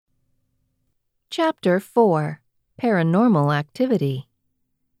Chapter 4. Paranormal Activity.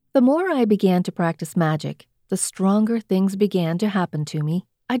 The more I began to practice magic, the stronger things began to happen to me.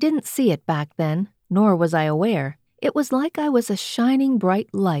 I didn't see it back then, nor was I aware. It was like I was a shining bright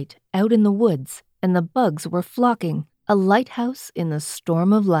light out in the woods, and the bugs were flocking, a lighthouse in the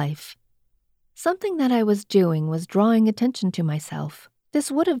storm of life. Something that I was doing was drawing attention to myself. This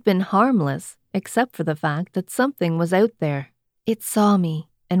would have been harmless, except for the fact that something was out there. It saw me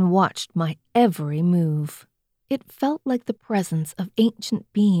and watched my every move. It felt like the presence of ancient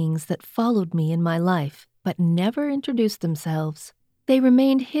beings that followed me in my life, but never introduced themselves. They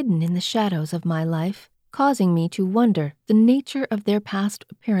remained hidden in the shadows of my life, causing me to wonder the nature of their past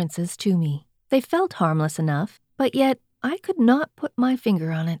appearances to me. They felt harmless enough, but yet I could not put my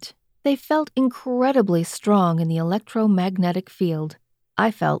finger on it. They felt incredibly strong in the electromagnetic field.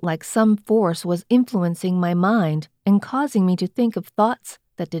 I felt like some force was influencing my mind and causing me to think of thoughts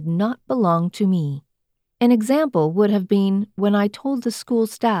that did not belong to me. An example would have been when I told the school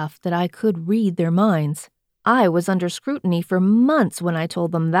staff that I could read their minds. I was under scrutiny for months when I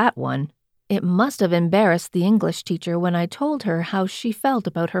told them that one. It must have embarrassed the English teacher when I told her how she felt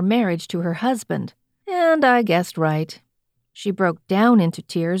about her marriage to her husband. And I guessed right. She broke down into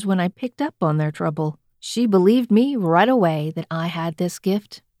tears when I picked up on their trouble. She believed me right away that I had this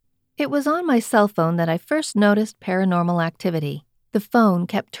gift. It was on my cell phone that I first noticed paranormal activity. The phone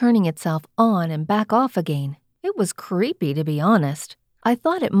kept turning itself on and back off again. It was creepy, to be honest. I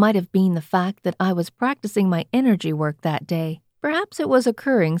thought it might have been the fact that I was practicing my energy work that day. Perhaps it was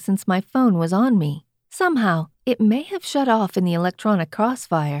occurring since my phone was on me. Somehow, it may have shut off in the electronic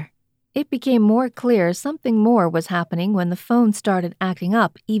crossfire. It became more clear something more was happening when the phone started acting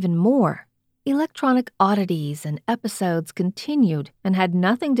up even more. Electronic oddities and episodes continued and had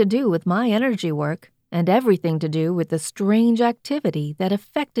nothing to do with my energy work, and everything to do with the strange activity that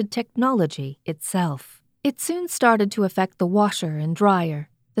affected technology itself. It soon started to affect the washer and dryer.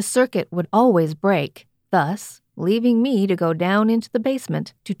 The circuit would always break, thus leaving me to go down into the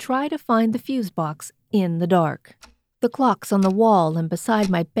basement to try to find the fuse box in the dark. The clocks on the wall and beside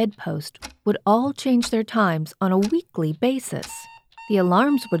my bedpost would all change their times on a weekly basis. The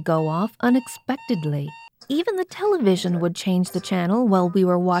alarms would go off unexpectedly. Even the television would change the channel while we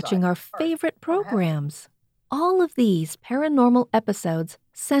were watching our favorite programs. All of these paranormal episodes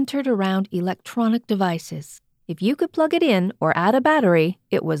centered around electronic devices. If you could plug it in or add a battery,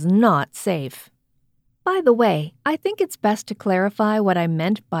 it was not safe. By the way, I think it's best to clarify what I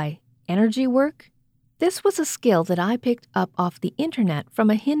meant by energy work. This was a skill that I picked up off the internet from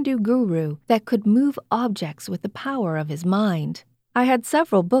a Hindu guru that could move objects with the power of his mind. I had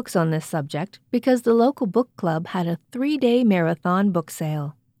several books on this subject because the local book club had a 3-day marathon book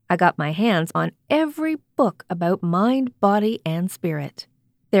sale. I got my hands on every book about mind, body, and spirit.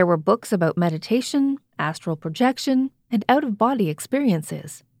 There were books about meditation, astral projection, and out-of-body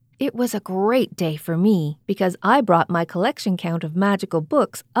experiences. It was a great day for me because I brought my collection count of magical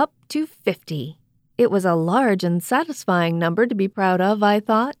books up to 50. It was a large and satisfying number to be proud of, I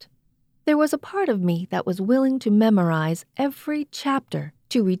thought. There was a part of me that was willing to memorize every chapter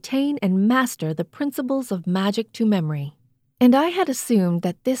to retain and master the principles of magic to memory. And I had assumed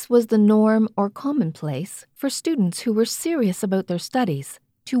that this was the norm or commonplace for students who were serious about their studies,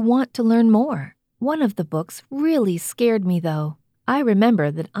 to want to learn more. One of the books really scared me, though. I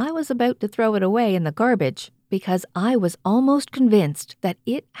remember that I was about to throw it away in the garbage because I was almost convinced that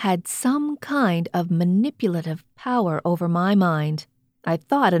it had some kind of manipulative power over my mind. I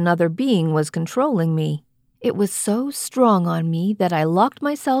thought another being was controlling me. It was so strong on me that I locked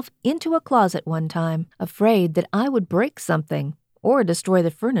myself into a closet one time, afraid that I would break something or destroy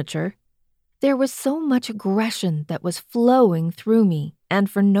the furniture. There was so much aggression that was flowing through me, and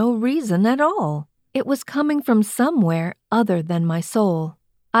for no reason at all. It was coming from somewhere other than my soul.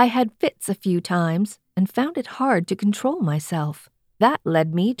 I had fits a few times and found it hard to control myself. That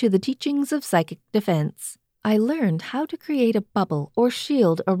led me to the teachings of psychic defense. I learned how to create a bubble or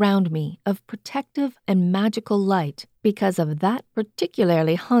shield around me of protective and magical light because of that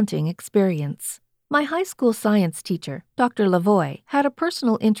particularly haunting experience. My high school science teacher, Dr. Lavoie, had a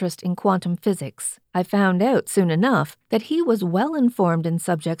personal interest in quantum physics. I found out soon enough that he was well informed in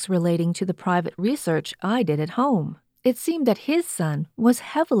subjects relating to the private research I did at home. It seemed that his son was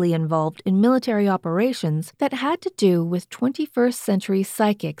heavily involved in military operations that had to do with 21st century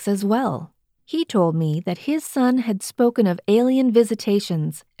psychics as well. He told me that his son had spoken of alien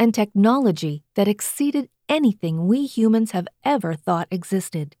visitations and technology that exceeded anything we humans have ever thought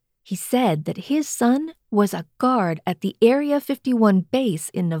existed. He said that his son was a guard at the Area 51 base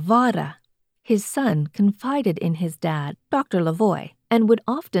in Nevada. His son confided in his dad, Dr. Lavoie, and would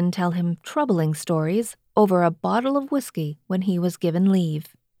often tell him troubling stories over a bottle of whiskey when he was given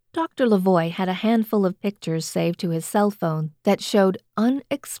leave. Dr. Lavoie had a handful of pictures saved to his cell phone that showed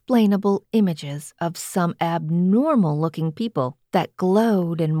unexplainable images of some abnormal-looking people that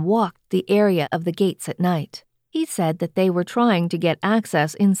glowed and walked the area of the gates at night. He said that they were trying to get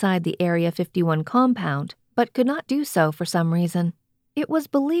access inside the Area 51 compound, but could not do so for some reason. It was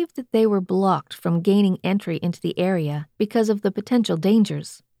believed that they were blocked from gaining entry into the area because of the potential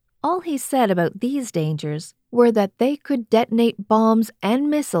dangers. All he said about these dangers were that they could detonate bombs and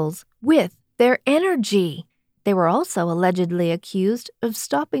missiles with their energy. They were also allegedly accused of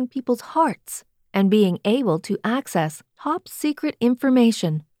stopping people's hearts and being able to access top-secret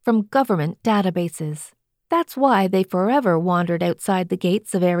information from government databases. That's why they forever wandered outside the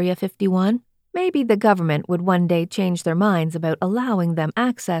gates of Area 51. Maybe the government would one day change their minds about allowing them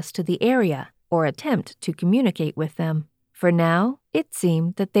access to the area or attempt to communicate with them. For now, it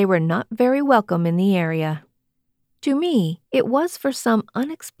seemed that they were not very welcome in the area. To me, it was for some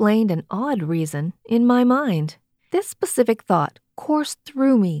unexplained and odd reason in my mind. This specific thought coursed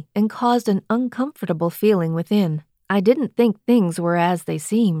through me and caused an uncomfortable feeling within. I didn't think things were as they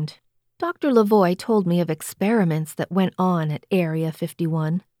seemed. Dr. Lavoie told me of experiments that went on at Area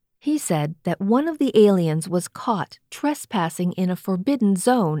 51. He said that one of the aliens was caught trespassing in a forbidden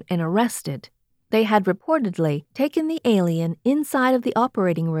zone and arrested. They had reportedly taken the alien inside of the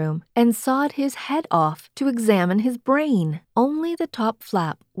operating room and sawed his head off to examine his brain. Only the top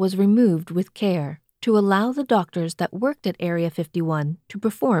flap was removed with care to allow the doctors that worked at Area 51 to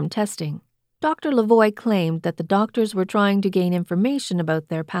perform testing. Dr. Lavoie claimed that the doctors were trying to gain information about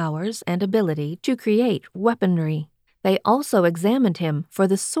their powers and ability to create weaponry. They also examined him for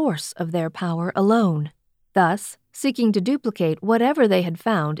the source of their power alone, thus seeking to duplicate whatever they had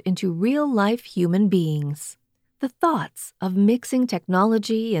found into real-life human beings. The thoughts of mixing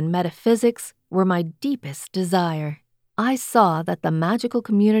technology and metaphysics were my deepest desire. I saw that the magical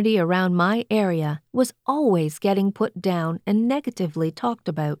community around my area was always getting put down and negatively talked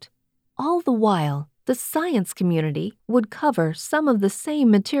about. All the while, the science community would cover some of the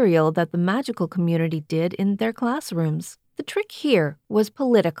same material that the magical community did in their classrooms. The trick here was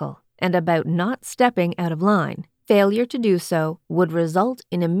political and about not stepping out of line. Failure to do so would result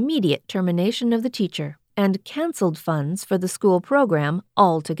in immediate termination of the teacher and canceled funds for the school program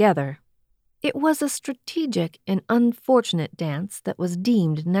altogether. It was a strategic and unfortunate dance that was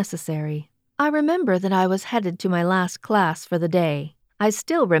deemed necessary. I remember that I was headed to my last class for the day. I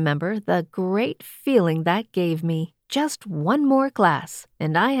still remember the great feeling that gave me. Just one more class,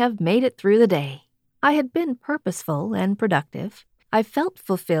 and I have made it through the day. I had been purposeful and productive. I felt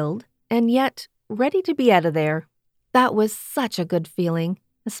fulfilled, and yet ready to be out of there. That was such a good feeling,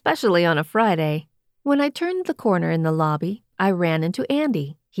 especially on a Friday. When I turned the corner in the lobby, I ran into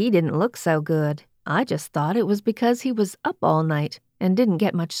Andy. He didn't look so good. I just thought it was because he was up all night and didn't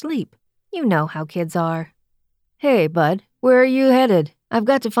get much sleep. You know how kids are. "Hey, bud, where are you headed? I've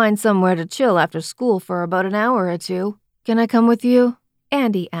got to find somewhere to chill after school for about an hour or two. Can I come with you?"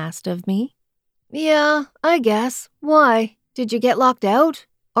 Andy asked of me. "Yeah, I guess. Why? Did you get locked out?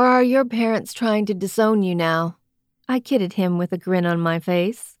 Or are your parents trying to disown you now?" I kidded him with a grin on my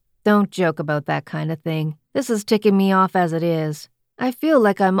face. "Don't joke about that kind of thing. This is ticking me off as it is. I feel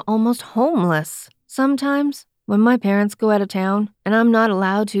like I'm almost homeless. Sometimes, when my parents go out of town and I'm not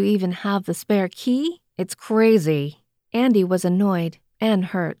allowed to even have the spare key, it's crazy." Andy was annoyed and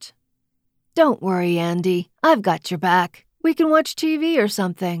hurt. "Don't worry, Andy. I've got your back. We can watch TV or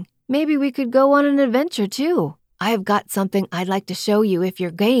something. Maybe we could go on an adventure, too. I've got something I'd like to show you if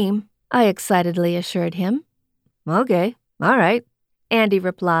you're game," I excitedly assured him. "Okay, all right," Andy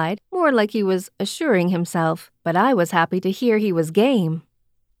replied, more like he was assuring himself, but I was happy to hear he was game.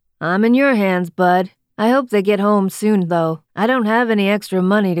 "I'm in your hands, bud. I hope they get home soon, though. I don't have any extra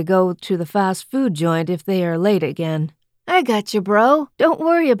money to go to the fast food joint if they are late again." "I got you, bro. Don't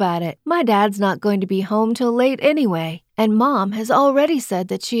worry about it. My dad's not going to be home till late anyway, and Mom has already said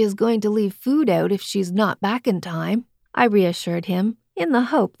that she is going to leave food out if she's not back in time," I reassured him, in the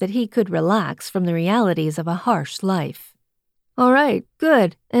hope that he could relax from the realities of a harsh life. "All right,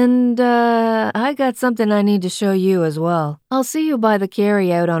 good. And, I got something I need to show you as well. I'll see you by the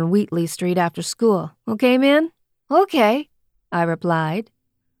carry-out on Wheatley Street after school. Okay, man?" "Okay," I replied.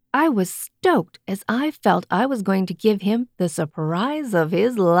 I was stoked as I felt I was going to give him the surprise of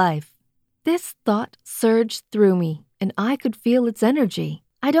his life. This thought surged through me, and I could feel its energy.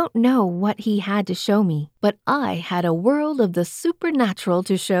 I don't know what he had to show me, but I had a world of the supernatural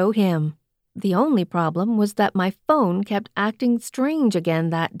to show him. The only problem was that my phone kept acting strange again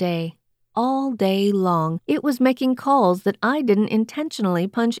that day. all day long. It was making calls that I didn't intentionally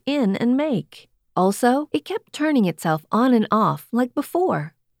punch in and make. Also, it kept turning itself on and off like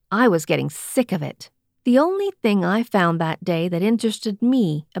before. I was getting sick of it. The only thing I found that day that interested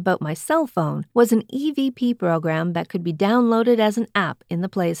me about my cell phone was an EVP program that could be downloaded as an app in the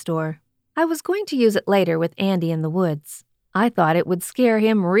Play Store. I was going to use it later with Andy in the woods. I thought it would scare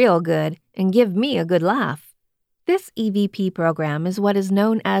him real good and give me a good laugh. This EVP program is what is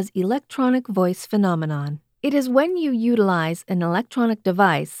known as electronic voice phenomenon. It is when you utilize an electronic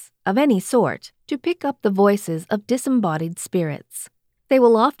device of any sort to pick up the voices of disembodied spirits. They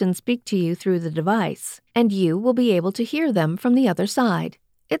will often speak to you through the device, and you will be able to hear them from the other side.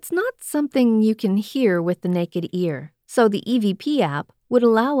 It's not something you can hear with the naked ear, so the EVP app would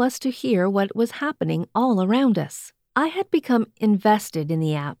allow us to hear what was happening all around us. I had become invested in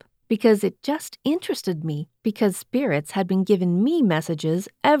the app because it just interested me because spirits had been giving me messages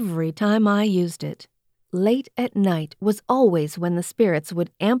every time I used it. Late at night was always when the spirits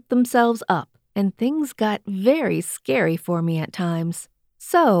would amp themselves up, and things got very scary for me at times.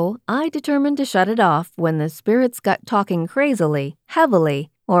 So I determined to shut it off when the spirits got talking crazily,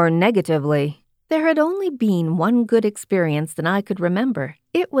 heavily, or negatively. There had only been one good experience that I could remember.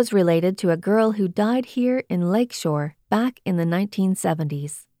 It was related to a girl who died here in Lakeshore back in the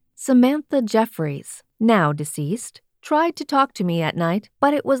 1970s. Samantha Jeffries, now deceased, tried to talk to me at night,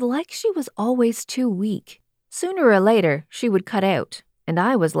 but it was like she was always too weak. Sooner or later, she would cut out, and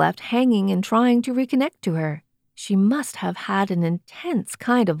I was left hanging and trying to reconnect to her. She must have had an intense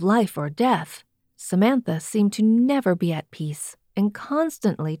kind of life or death. Samantha seemed to never be at peace and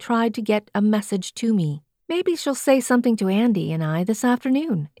constantly tried to get a message to me. Maybe she'll say something to Andy and I this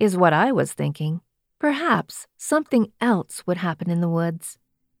afternoon, is what I was thinking. Perhaps something else would happen in the woods.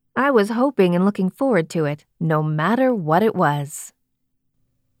 I was hoping and looking forward to it, no matter what it was.